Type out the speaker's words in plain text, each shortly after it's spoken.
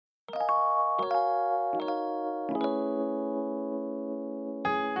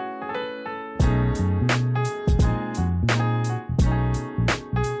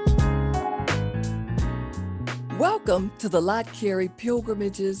Welcome to the Lot Carey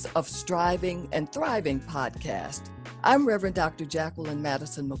Pilgrimages of Striving and Thriving podcast. I'm Reverend Dr. Jacqueline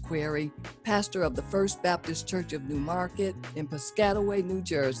Madison McQuarrie, pastor of the First Baptist Church of New Market in Piscataway, New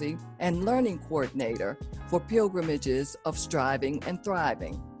Jersey, and learning coordinator for Pilgrimages of Striving and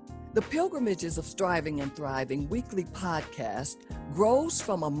Thriving. The Pilgrimages of Striving and Thriving weekly podcast grows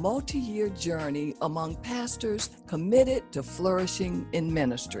from a multi-year journey among pastors committed to flourishing in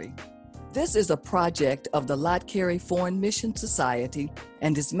ministry. This is a project of the Lot Carey Foreign Mission Society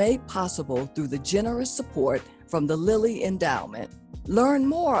and is made possible through the generous support from the Lilly Endowment. Learn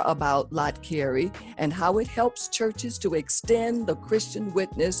more about Lot Carey and how it helps churches to extend the Christian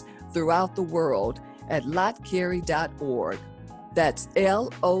witness throughout the world at lotcarey.org. That's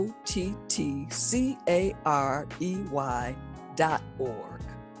LOTTCAREY.org.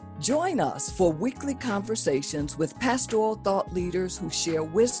 Join us for weekly conversations with pastoral thought leaders who share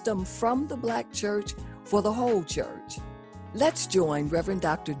wisdom from the Black church for the whole church. Let's join Reverend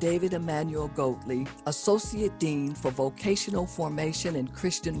Dr. David Emmanuel Goatley, Associate Dean for Vocational Formation and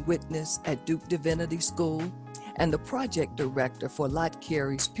Christian Witness at Duke Divinity School, and the Project Director for Lot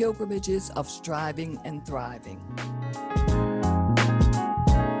Carey's Pilgrimages of Striving and Thriving.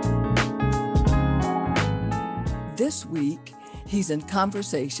 This week, he's in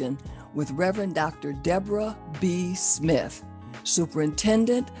conversation with Reverend Dr. Deborah B. Smith,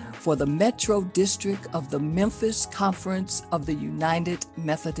 Superintendent for the Metro District of the Memphis Conference of the United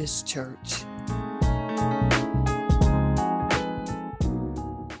Methodist Church.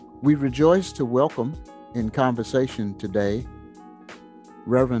 We rejoice to welcome in conversation today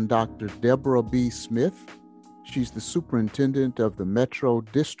Reverend Dr. Deborah B. Smith. She's the Superintendent of the Metro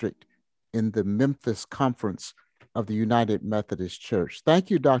District in the Memphis Conference of the United Methodist Church.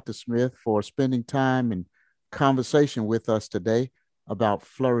 Thank you, Dr. Smith, for spending time in conversation with us today about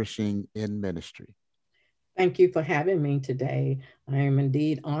flourishing in ministry. Thank you for having me today. I am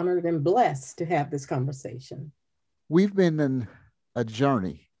indeed honored and blessed to have this conversation. We've been in a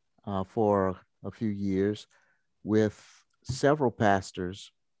journey for a few years with several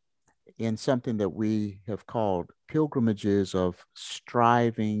pastors in something that we have called Pilgrimages of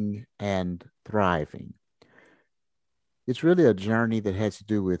Striving and Thriving. It's really a journey that has to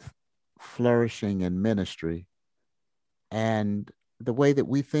do with flourishing in ministry. And the way that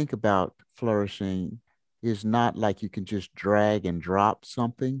we think about flourishing is not like you can just drag and drop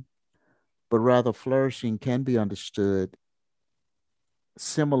something, but rather flourishing can be understood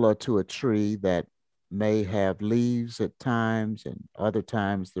similar to a tree that may have leaves at times, and other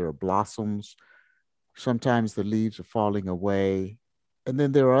times there are blossoms. Sometimes the leaves are falling away. And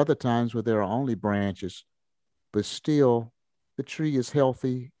then there are other times where there are only branches, but still the tree is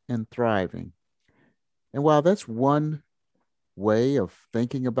healthy and thriving. And while that's one way of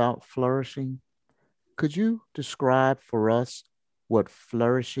thinking about flourishing, could you describe for us what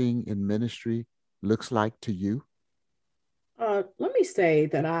flourishing in ministry looks like to you? Let me say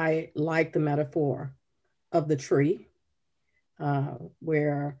that I like the metaphor of the tree,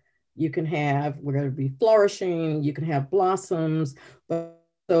 where you can have, we're going to be flourishing, you can have blossoms, but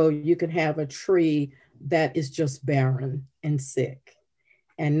so you can have a tree that is just barren and sick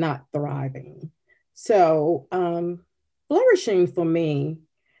and not thriving. So flourishing for me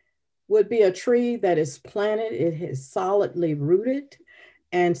would be a tree that is planted, it is solidly rooted.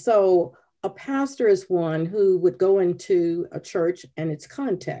 And so a pastor is one who would go into a church and its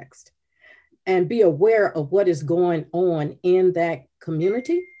context and be aware of what is going on in that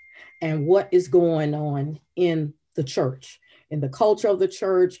community and what is going on in the church, in the culture of the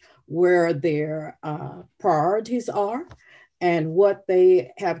church, where their priorities are and what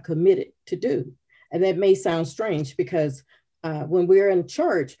they have committed to do. And that may sound strange because when we're in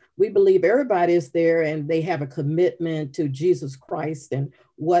church, we believe everybody is there and they have a commitment to Jesus Christ and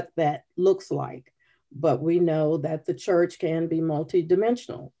what that looks like. But we know that the church can be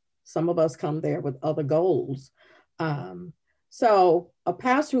multidimensional. Some of us come there with other goals. So a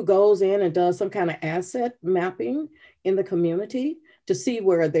pastor who goes in and does some kind of asset mapping in the community to see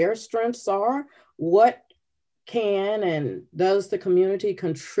where their strengths are, what can and does the community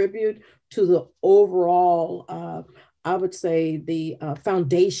contribute to the overall, I would say, the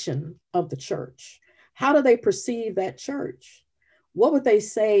foundation of the church. How do they perceive that church? What would they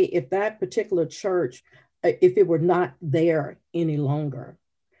say if that particular church, if it were not there any longer?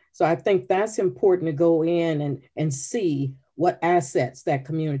 So I think that's important to go in and see what assets that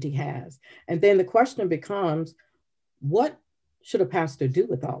community has. And then the question becomes, what should a pastor do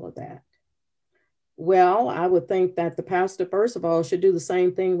with all of that? Well, I would think that the pastor, first of all, should do the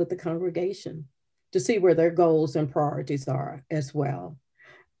same thing with the congregation to see where their goals and priorities are as well,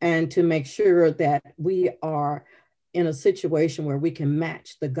 and to make sure that we are in a situation where we can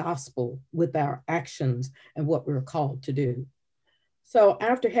match the gospel with our actions and what we're called to do. So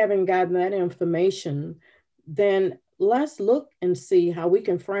after having gotten that information, then let's look and see how we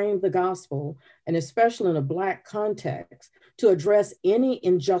can frame the gospel, and especially in a Black context, to address any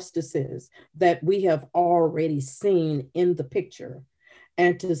injustices that we have already seen in the picture,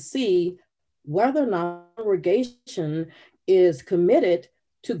 and to see whether or not the congregation is committed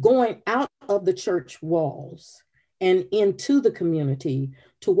to going out of the church walls and into the community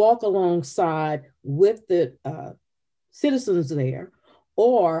to walk alongside with the citizens there,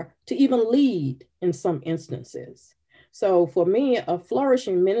 or to even lead in some instances. So for me, a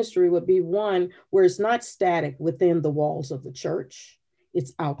flourishing ministry would be one where it's not static within the walls of the church.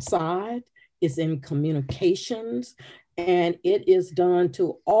 It's outside, it's in communications, and it is done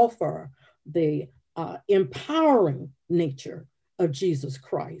to offer the empowering nature of Jesus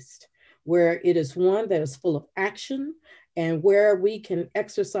Christ, where it is one that is full of action, and where we can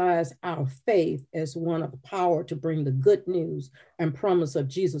exercise our faith as one of the power to bring the good news and promise of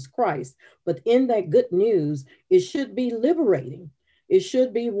Jesus Christ. But in that good news, it should be liberating. It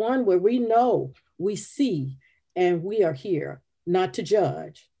should be one where we know, we see, and we are here not to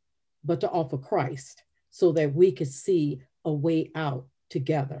judge, but to offer Christ so that we could see a way out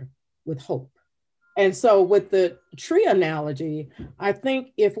together with hope. And so with the tree analogy, I think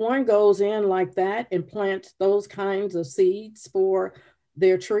if one goes in like that and plants those kinds of seeds for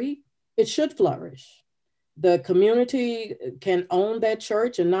their tree, it should flourish. The community can own that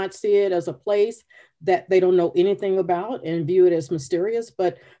church and not see it as a place that they don't know anything about and view it as mysterious,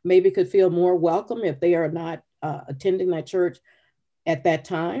 but maybe could feel more welcome if they are not attending that church at that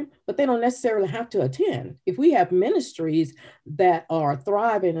time, but they don't necessarily have to attend. If we have ministries that are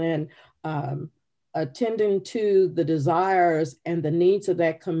thriving and attending to the desires and the needs of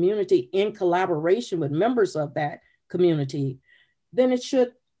that community in collaboration with members of that community, then it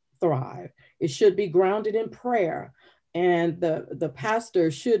should thrive. It should be grounded in prayer. And the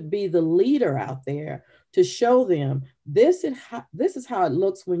pastor should be the leader out there to show them this is how it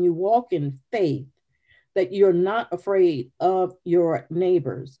looks when you walk in faith, that you're not afraid of your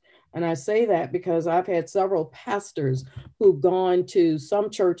neighbors. And I say that because I've had several pastors who've gone to some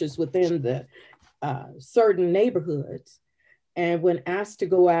churches within the certain neighborhoods. And when asked to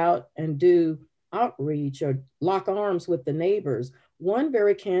go out and do outreach or lock arms with the neighbors, one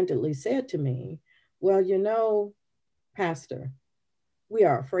very candidly said to me, well, you know, Pastor, we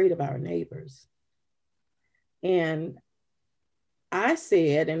are afraid of our neighbors. And I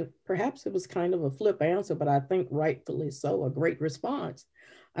said, and perhaps it was kind of a flip answer, but I think rightfully so, a great response.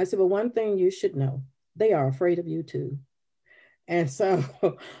 I said, well, one thing you should know, they are afraid of you too. And so,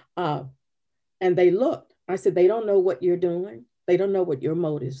 and they looked. I said, they don't know what you're doing. They don't know what your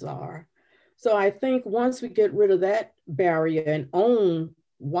motives are. So I think once we get rid of that barrier and own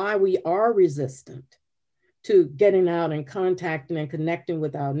why we are resistant to getting out and contacting and connecting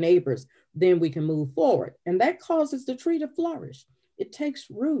with our neighbors, then we can move forward. And that causes the tree to flourish. It takes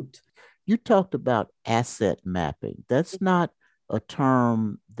root. You talked about asset mapping. That's not a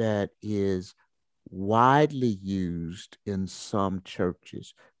term that is widely used in some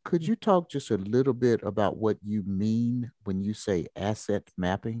churches. Could you talk just a little bit about what you mean when you say asset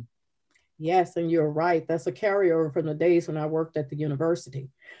mapping? Yes, and you're right. That's a carryover from the days when I worked at the university.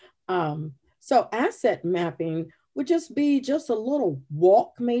 So asset mapping would just be just a little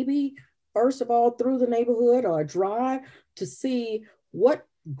walk, maybe, first of all, through the neighborhood or a drive to see what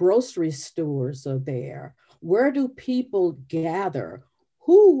grocery stores are there. Where do people gather?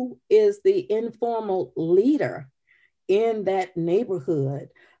 Who is the informal leader in that neighborhood?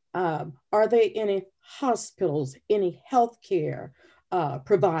 Are there any hospitals, any healthcare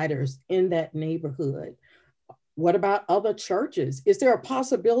providers in that neighborhood? What about other churches? Is there a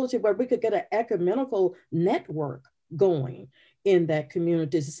possibility where we could get an ecumenical network going in that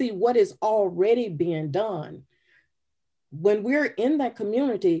community to see what is already being done? When we're in that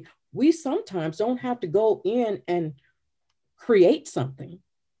community, we sometimes don't have to go in and create something.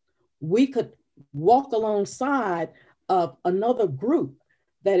 We could walk alongside of another group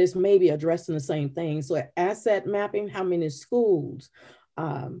that is maybe addressing the same thing. So asset mapping, how many schools,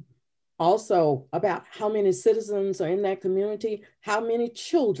 also about how many citizens are in that community, how many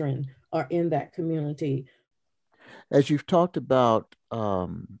children are in that community. As you've talked about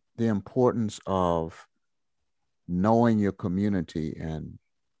the importance of knowing your community and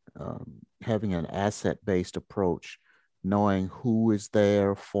having an asset-based approach knowing who is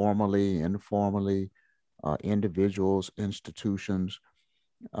there formally, informally, individuals, institutions,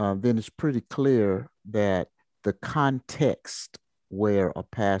 then it's pretty clear that the context where a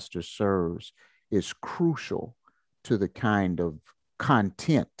pastor serves is crucial to the kind of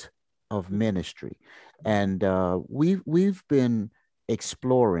content of ministry. And we've been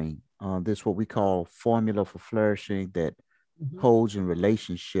exploring this, what we call formula for flourishing, that holds in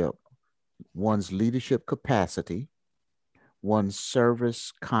relationship one's leadership capacity, one's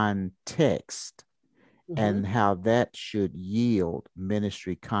service context, and how that should yield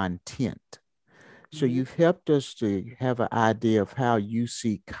ministry content. So you've helped us to have an idea of how you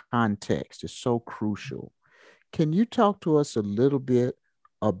see context is so crucial. Can you talk to us a little bit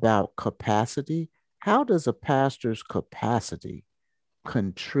about capacity? How does a pastor's capacity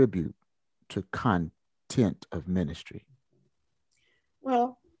contribute to content of ministry?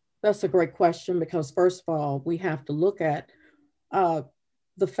 Well, that's a great question, because first of all, we have to look at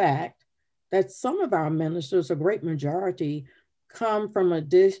the fact that some of our ministers, a great majority, come from a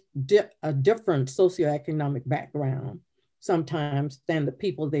different socioeconomic background sometimes than the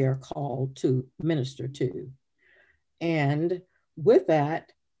people they are called to minister to. And with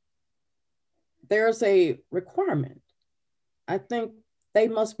that, there's a requirement. I think they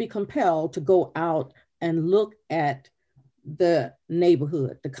must be compelled to go out and look at the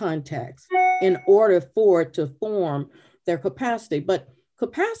neighborhood, the context, in order for it to form their capacity. But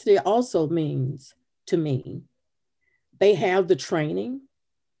capacity also means, to me, they have the training,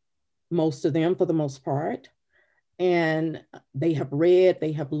 most of them for the most part, and they have read,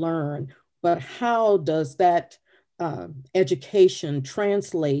 they have learned, but how does that education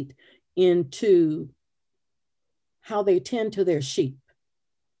translate into how they tend to their sheep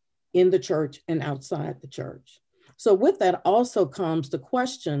in the church and outside the church? So with that also comes the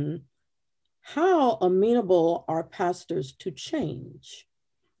question, how amenable are pastors to change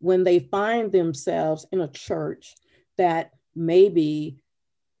when they find themselves in a church that maybe,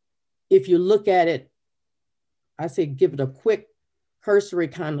 if you look at it, I say give it a quick cursory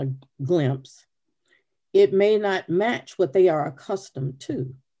kind of glimpse, it may not match what they are accustomed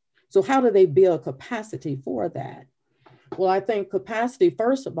to. So how do they build capacity for that? Well, I think capacity,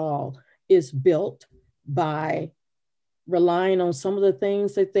 first of all, is built by relying on some of the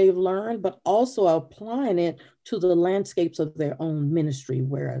things that they've learned, but also applying it to the landscapes of their own ministry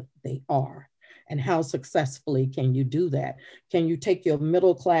where they are. And how successfully can you do that? Can you take your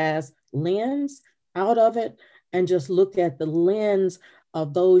middle class lens out of it and just look at the lens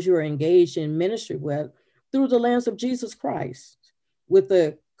of those you're engaged in ministry with through the lens of Jesus Christ, with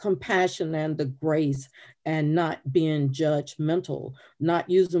the compassion and the grace, and not being judgmental, not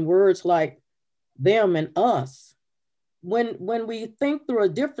using words like them and us. When we think through a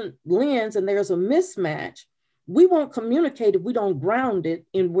different lens and there's a mismatch, we won't communicate if we don't ground it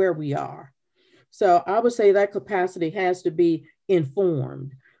in where we are. So I would say that capacity has to be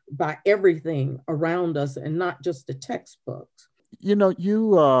informed by everything around us and not just the textbooks. You know,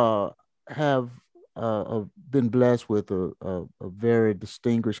 you have been blessed with a very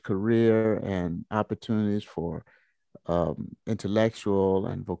distinguished career and opportunities for intellectual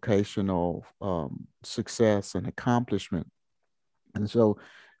and vocational success and accomplishment. And so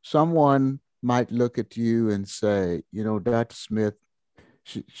someone might look at you and say, you know, Dr. Smith,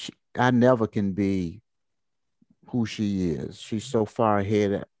 I never can be who she is. She's so far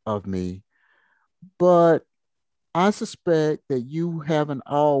ahead of me. But I suspect that you haven't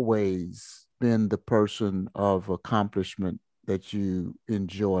always been the person of accomplishment that you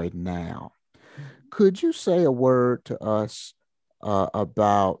enjoy now. Could you say a word to us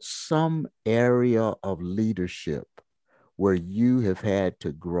about some area of leadership where you have had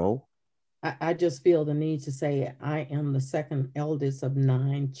to grow? I just feel the need to say I am the second eldest of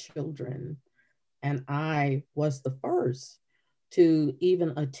 9 children, and I was the first to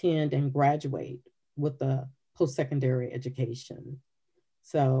even attend and graduate with a post-secondary education.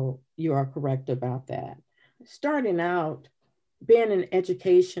 So you are correct about that. Starting out, being in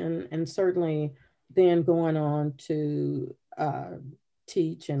education, and certainly then going on to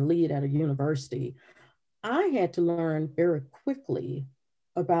teach and lead at a university, I had to learn very quickly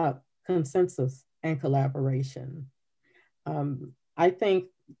about consensus and collaboration. I think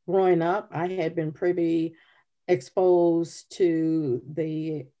growing up, I had been pretty exposed to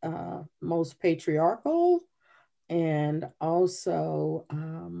the most patriarchal and also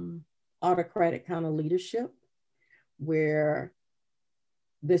autocratic kind of leadership, where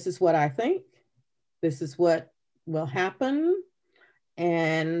this is what I think, this is what will happen.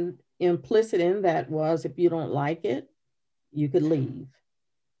 And implicit in that was, if you don't like it, you could leave.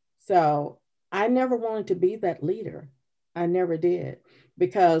 So I never wanted to be that leader. I never did,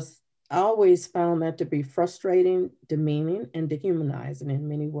 because I always found that to be frustrating, demeaning, and dehumanizing in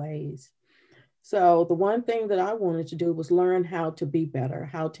many ways. So the one thing that I wanted to do was learn how to be better,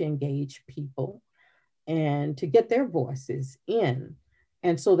 how to engage people, and to get their voices in,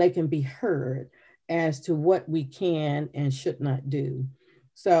 and so they can be heard as to what we can and should not do.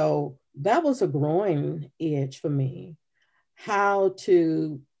 So that was a growing edge for me, how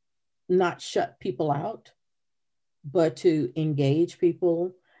to not shut people out, but to engage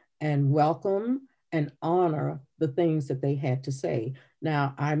people and welcome and honor the things that they had to say.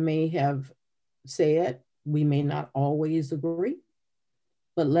 Now, I may have said we may not always agree,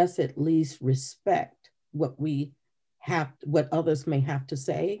 but let's at least respect what we have, what others may have to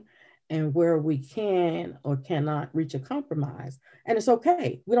say, and where we can or cannot reach a compromise. And it's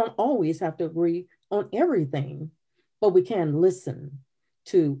okay. We don't always have to agree on everything, but we can listen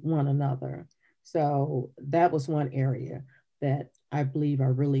to one another. So that was one area that I believe I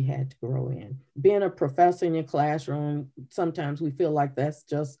really had to grow in. Being a professor in your classroom, sometimes we feel like that's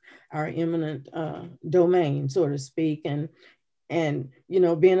just our eminent domain, so to speak. And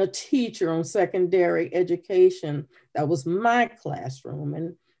being a teacher on secondary education, that was my classroom,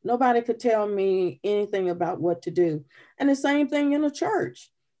 and nobody could tell me anything about what to do. And the same thing in a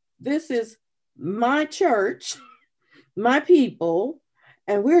church. This is my church, my people,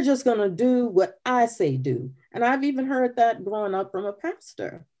 and we're just going to do what I say do. And I've even heard that growing up from a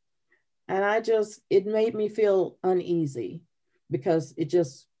pastor. And it made me feel uneasy, because it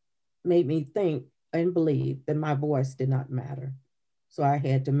just made me think and believe that my voice did not matter. So I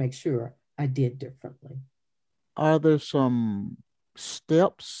had to make sure I did differently. Are there some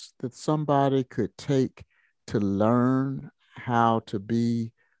steps that somebody could take to learn how to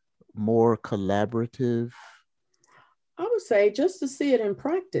be more collaborative? I would say just to see it in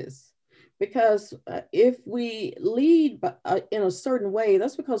practice, because if we lead in a certain way,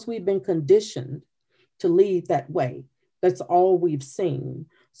 that's because we've been conditioned to lead that way. That's all we've seen.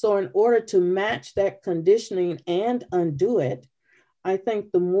 So in order to match that conditioning and undo it, I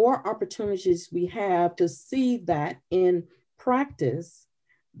think the more opportunities we have to see that in practice,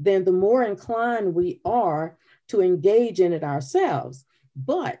 then the more inclined we are to engage in it ourselves.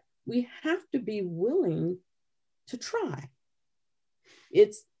 But we have to be willing to try.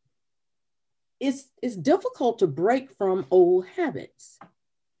 It's difficult to break from old habits.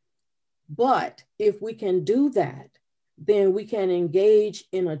 But if we can do that, then we can engage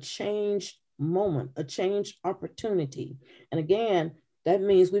in a changed moment, a changed opportunity. And again, that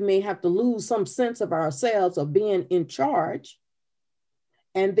means we may have to lose some sense of ourselves of being in charge,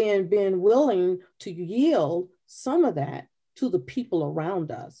 and then being willing to yield some of that to the people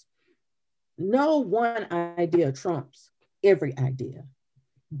around us. No one idea trumps every idea,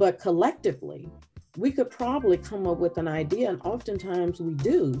 but collectively, we could probably come up with an idea, and oftentimes we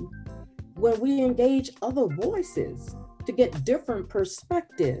do, when we engage other voices to get different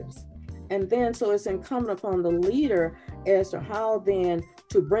perspectives. And then, so it's incumbent upon the leader as to how then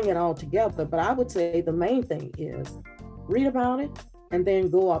to bring it all together. But I would say the main thing is read about it and then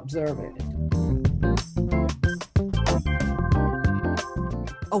go observe it.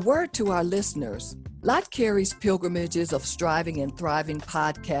 A word to our listeners. Lot Carey's Pilgrimages of Striving and Thriving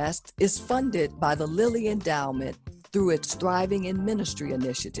podcast is funded by the Lilly Endowment through its Thriving in Ministry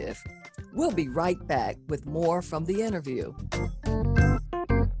initiative. We'll be right back with more from the interview.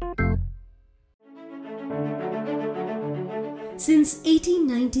 Since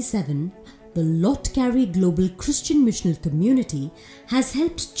 1897, the Lot Carey Global Christian Missional Community has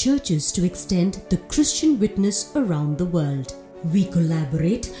helped churches to extend the Christian witness around the world. We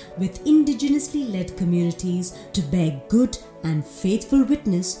collaborate with indigenously led communities to bear good and faithful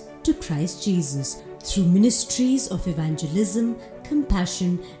witness to Christ Jesus through ministries of evangelism,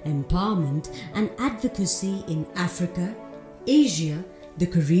 compassion, empowerment, and advocacy in Africa, Asia, the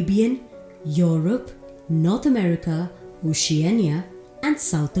Caribbean, Europe, North America, Oceania, and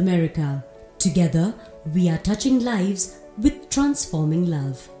South America. Together, we are touching lives with transforming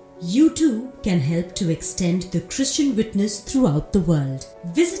love. You too can help to extend the Christian witness throughout the world.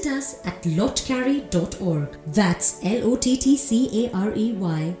 Visit us at lotcarey.org. That's LOTTCAREY.org.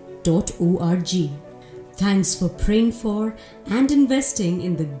 Thanks for praying for and investing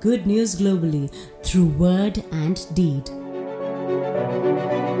in the good news globally through word and deed.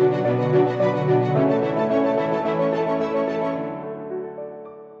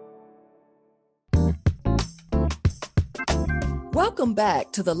 Welcome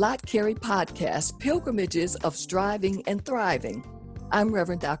back to the Lot Carey podcast, Pilgrimages of Striving and Thriving. I'm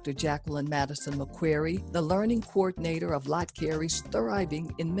Reverend Dr. Jacqueline Madison McQuarrie, the Learning Coordinator of Lot Carey's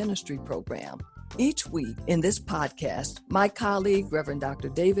Thriving in Ministry program. Each week in this podcast, my colleague, Reverend Dr.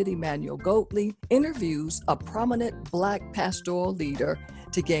 David Emmanuel Goatley, interviews a prominent Black pastoral leader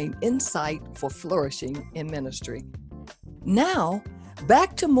to gain insight for flourishing in ministry. Now,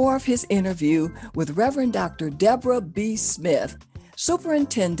 back to more of his interview with Reverend Dr. Deborah B. Smith,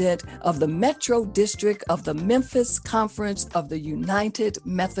 Superintendent of the Metro District of the Memphis Conference of the United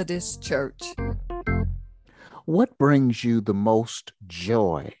Methodist Church. What brings you the most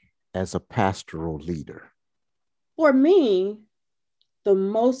joy as a pastoral leader? For me, the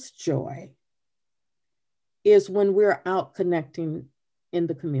most joy is when we're out connecting in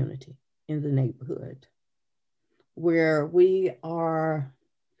the community, in the neighborhood, where we are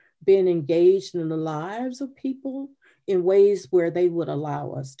being engaged in the lives of people in ways where they would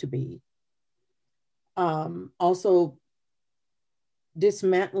allow us to be. Also,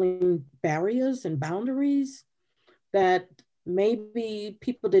 dismantling barriers and boundaries that maybe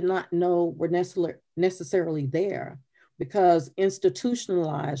people did not know were necessarily there, because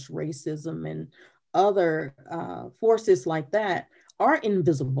institutionalized racism and other forces like that are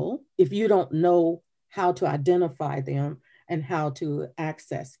invisible if you don't know how to identify them and how to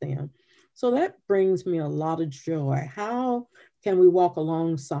access them. So that brings me a lot of joy. How can we walk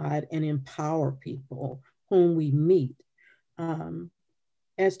alongside and empower people whom we meet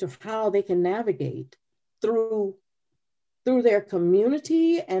as to how they can navigate through their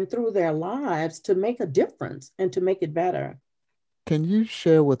community and through their lives to make a difference and to make it better? Can you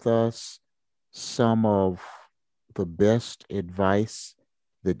share with us some of the best advice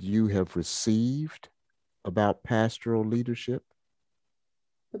that you have received about pastoral leadership?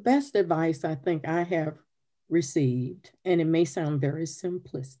 The best advice I think I have received, and it may sound very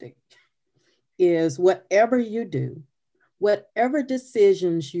simplistic, is whatever you do, whatever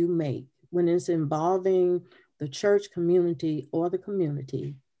decisions you make when it's involving the church community or the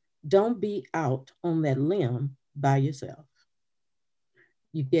community, don't be out on that limb by yourself.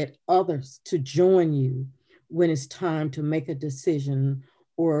 You get others to join you when it's time to make a decision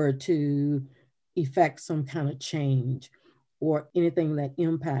or to effect some kind of change or anything that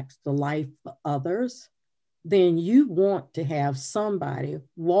impacts the life of others. Then you want to have somebody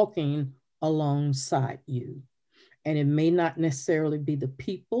walking alongside you. And it may not necessarily be the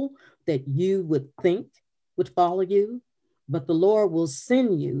people that you would think would follow you, but the Lord will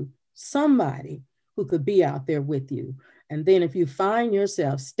send you somebody who could be out there with you. And then if you find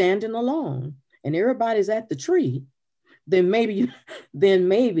yourself standing alone and everybody's at the tree, then maybe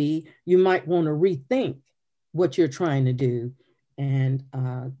you might want to rethink what you're trying to do. And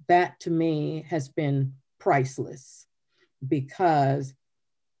that to me has been priceless, because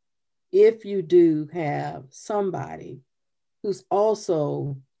if you do have somebody who's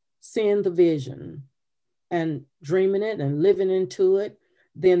also seeing the vision and dreaming it and living into it,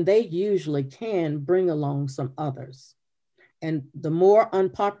 then they usually can bring along some others. And the more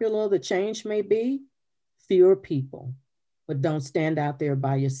unpopular the change may be, fewer people, but don't stand out there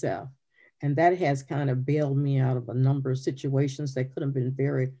by yourself. And that has kind of bailed me out of a number of situations that could have been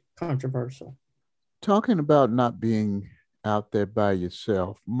very controversial. Talking about not being out there by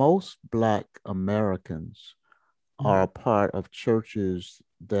yourself, most Black Americans are a part of churches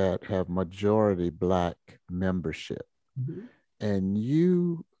that have majority Black membership. Mm-hmm. And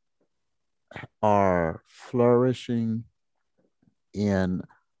you are flourishing in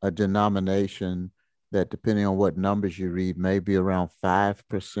a denomination that, depending on what numbers you read, may be around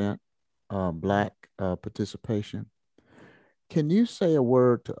 5% Black participation. Can you say a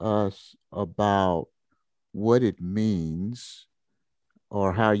word to us about what it means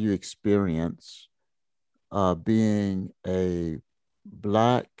or how you experience being a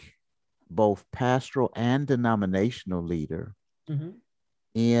Black, both pastoral and denominational leader mm-hmm.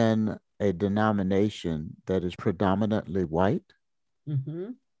 in a denomination that is predominantly white?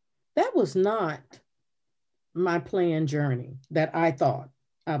 Mm-hmm. That was not my planned journey that I thought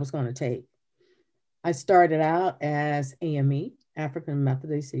I was going to take. I started out as AME, African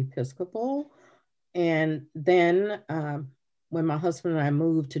Methodist Episcopal. And then when my husband and I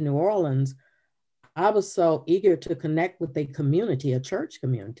moved to New Orleans, I was so eager to connect with a community, a church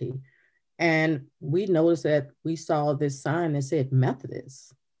community. And we noticed that we saw this sign that said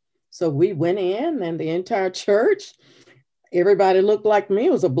Methodist. So we went in, and the entire church, everybody looked like me.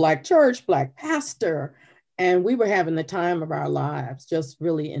 It was a Black church, Black pastor. And we were having the time of our lives, just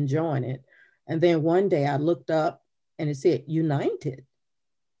really enjoying it. And then one day I looked up and it said United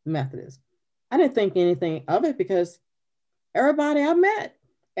Methodist. I didn't think anything of it because everybody I met,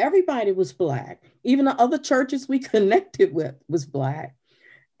 everybody was Black. Even the other churches we connected with was Black.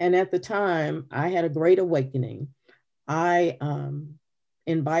 And at the time, I had a great awakening. I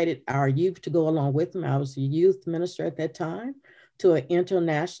invited our youth to go along with me. I was a youth minister at that time, to an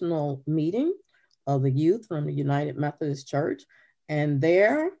international meeting of the youth from the United Methodist Church. And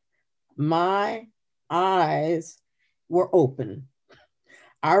there, my eyes were open.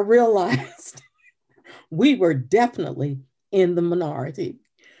 I realized we were definitely in the minority.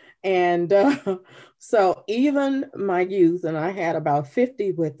 And so even my youth, and I had about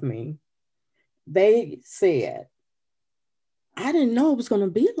 50 with me, they said, I didn't know it was going to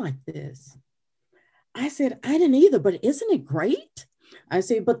be like this. I said, I didn't either, but isn't it great? I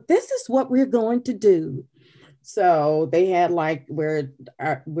said, but this is what we're going to do. So they had like where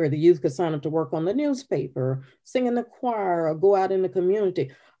the youth could sign up to work on the newspaper, sing in the choir, or go out in the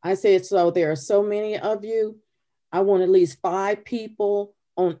community. I said, so there are so many of you, I want at least 5 people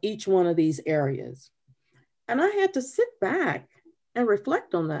on each one of these areas. And I had to sit back and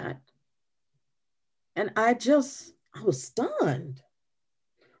reflect on that. And I was stunned.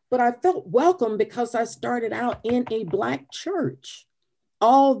 But I felt welcome because I started out in a Black church,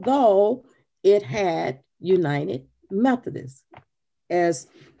 although it had United Methodist as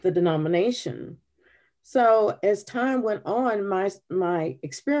the denomination. So as time went on, my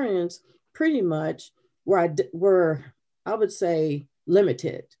experience pretty much were, I would say,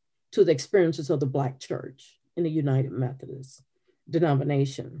 limited to the experiences of the Black church in the United Methodist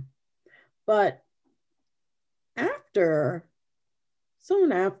denomination. But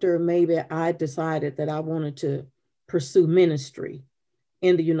soon after, maybe I decided that I wanted to pursue ministry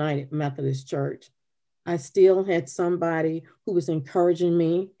in the United Methodist Church. I still had somebody who was encouraging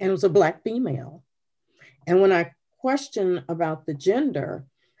me, and it was a Black female. And when I questioned about the gender,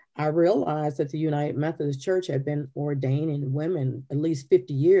 I realized that the United Methodist Church had been ordaining women at least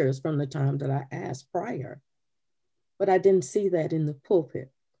 50 years from the time that I asked prior. But I didn't see that in the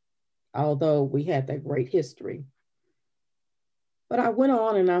pulpit, although we had that great history. But I went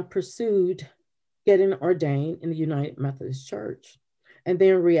on and I pursued getting ordained in the United Methodist Church. And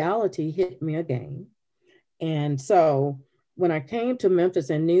then reality hit me again. And so when I came to Memphis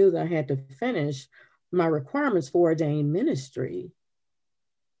and knew that I had to finish my requirements for ordained ministry,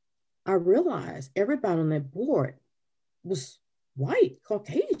 I realized everybody on that board was white,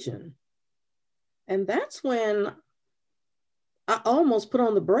 Caucasian. And that's when I almost put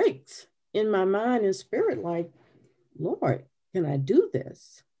on the brakes in my mind and spirit, like, Lord, can I do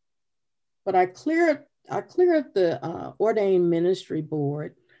this? But I cleared the ordained ministry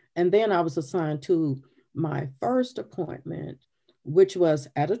board, and then I was assigned to my first appointment, which was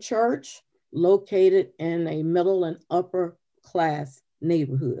at a church located in a middle and upper class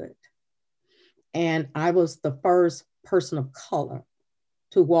neighborhood. And I was the first person of color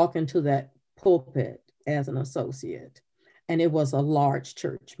to walk into that pulpit as an associate. And it was a large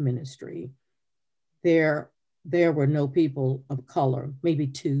church ministry. There were no people of color, maybe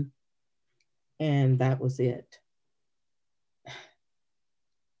 2. And that was it.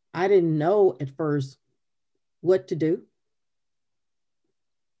 I didn't know at first what to do.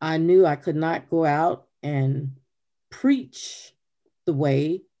 I knew I could not go out and preach the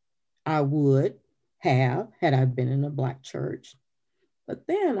way I would have had I been in a Black church. But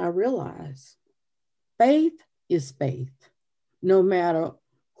then I realized faith is faith, no matter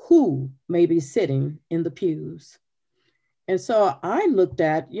who may be sitting in the pews. And so I looked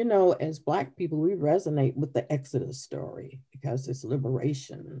at, as Black people, we resonate with the Exodus story because it's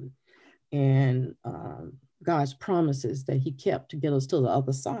liberation and God's promises that he kept to get us to the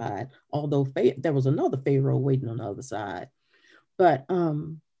other side, although there was another Pharaoh waiting on the other side. But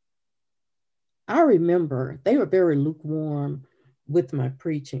I remember they were very lukewarm with my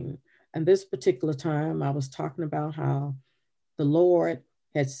preaching. And this particular time I was talking about how the Lord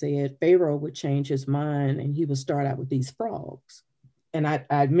had said Pharaoh would change his mind and he would start out with these frogs. And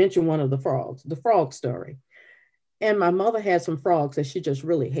I mentioned one of the frogs, the frog story. And my mother had some frogs that she just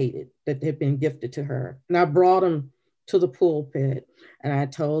really hated that had been gifted to her. And I brought them to the pulpit and I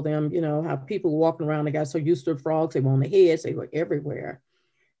told them, how people walking around, they got so used to the frogs, they were on their heads, they were everywhere.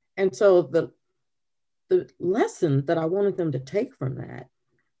 And so the lesson that I wanted them to take from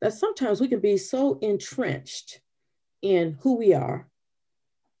that sometimes we can be so entrenched in who we are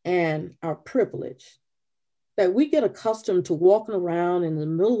and our privilege that we get accustomed to walking around in the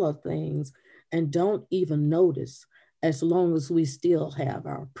middle of things and don't even notice, as long as we still have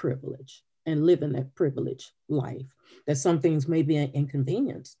our privilege and live in that privileged life. That some things may be an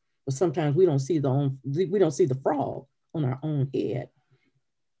inconvenience, but sometimes we don't see the frog on our own head.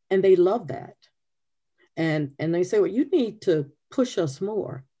 And they love that. And they say, well, you need to push us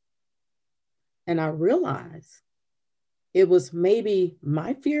more. And I realized it was maybe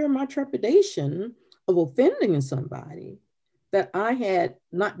my fear and my trepidation of offending somebody that I had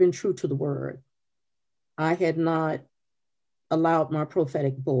not been true to the word. I had not allowed my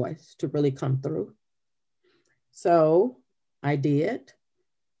prophetic voice to really come through. So I did.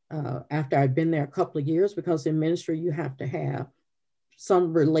 After I'd been there a couple of years, because in ministry, you have to have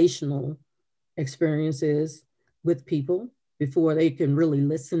some relational experiences with people before they can really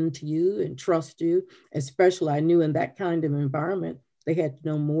listen to you and trust you. Especially, I knew in that kind of environment, they had to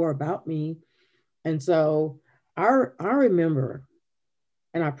know more about me. And so I remember,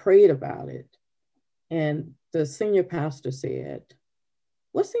 and I prayed about it. And the senior pastor said,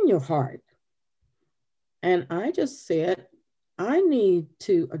 "What's in your heart?" And I just said, "I need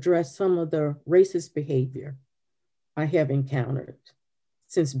to address some of the racist behavior I have encountered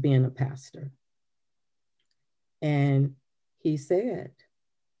since being a pastor." And he said,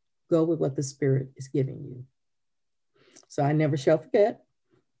 "Go with what the Spirit is giving you." So I never shall forget,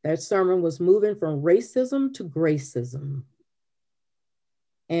 that sermon was moving from racism to gracism.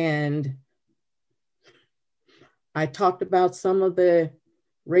 And I talked about some of the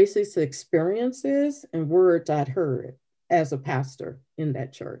racist experiences and words I'd heard as a pastor in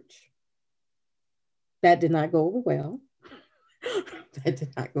that church. That did not go over well. That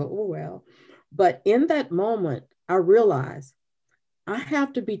did not go over well. But in that moment, I realized I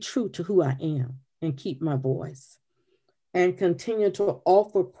have to be true to who I am and keep my voice and continue to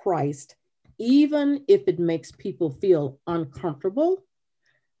offer Christ, even if it makes people feel uncomfortable.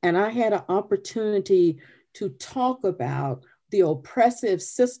 And I had an opportunity to talk about the oppressive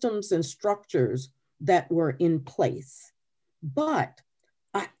systems and structures that were in place. But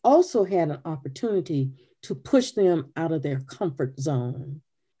I also had an opportunity to push them out of their comfort zone.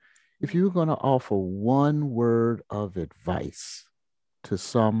 If you were going to offer one word of advice to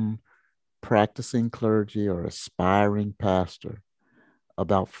some practicing clergy or aspiring pastor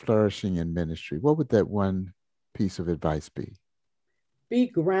about flourishing in ministry, what would that one piece of advice be? Be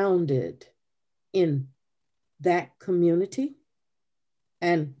grounded in that community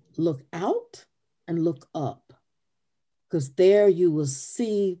and look out and look up, because there you will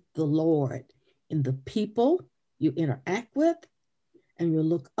see the Lord in the people you interact with, and you'll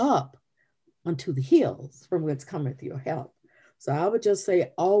look up unto the hills from whence cometh your help. So I would just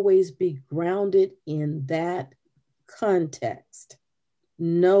say, always be grounded in that context.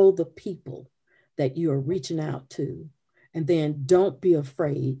 Know the people that you are reaching out to, and then don't be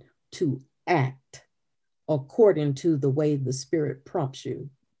afraid to act according to the way the Spirit prompts you.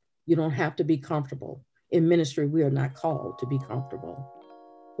 You don't have to be comfortable. In ministry, we are not called to be comfortable,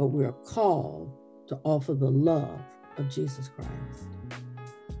 but we are called to offer the love of Jesus Christ.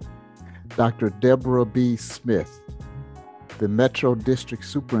 Dr. Deborah B. Smith, the Metro District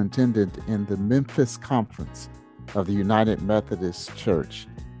Superintendent in the Memphis Conference of the United Methodist Church.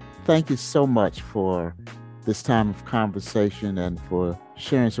 Thank you so much for this time of conversation and for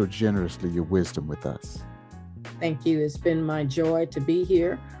sharing so generously your wisdom with us. Thank you. It's been my joy to be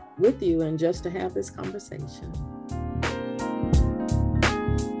here with you and just to have this conversation.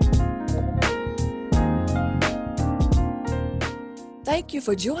 Thank you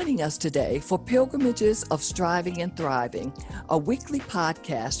for joining us today for Pilgrimages of Striving and Thriving, a weekly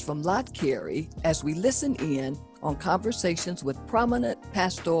podcast from Lot Carey as we listen in on conversations with prominent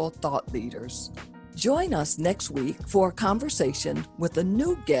pastoral thought leaders. Join us next week for a conversation with a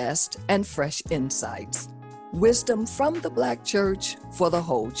new guest and fresh insights. Wisdom from the Black Church for the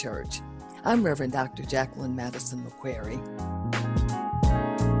whole church. I'm Reverend Dr. Jacqueline Madison McQuarrie.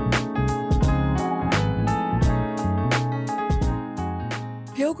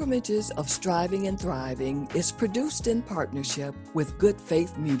 Pilgrimages of Striving and Thriving is produced in partnership with Good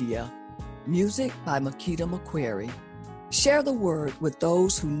Faith Media. Music by Makita McQuarrie. Share the word with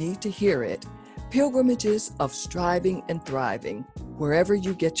those who need to hear it. Pilgrimages of Striving and Thriving, wherever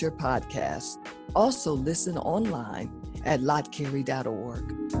you get your podcasts. Also listen online at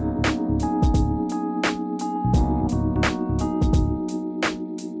lotcarey.org.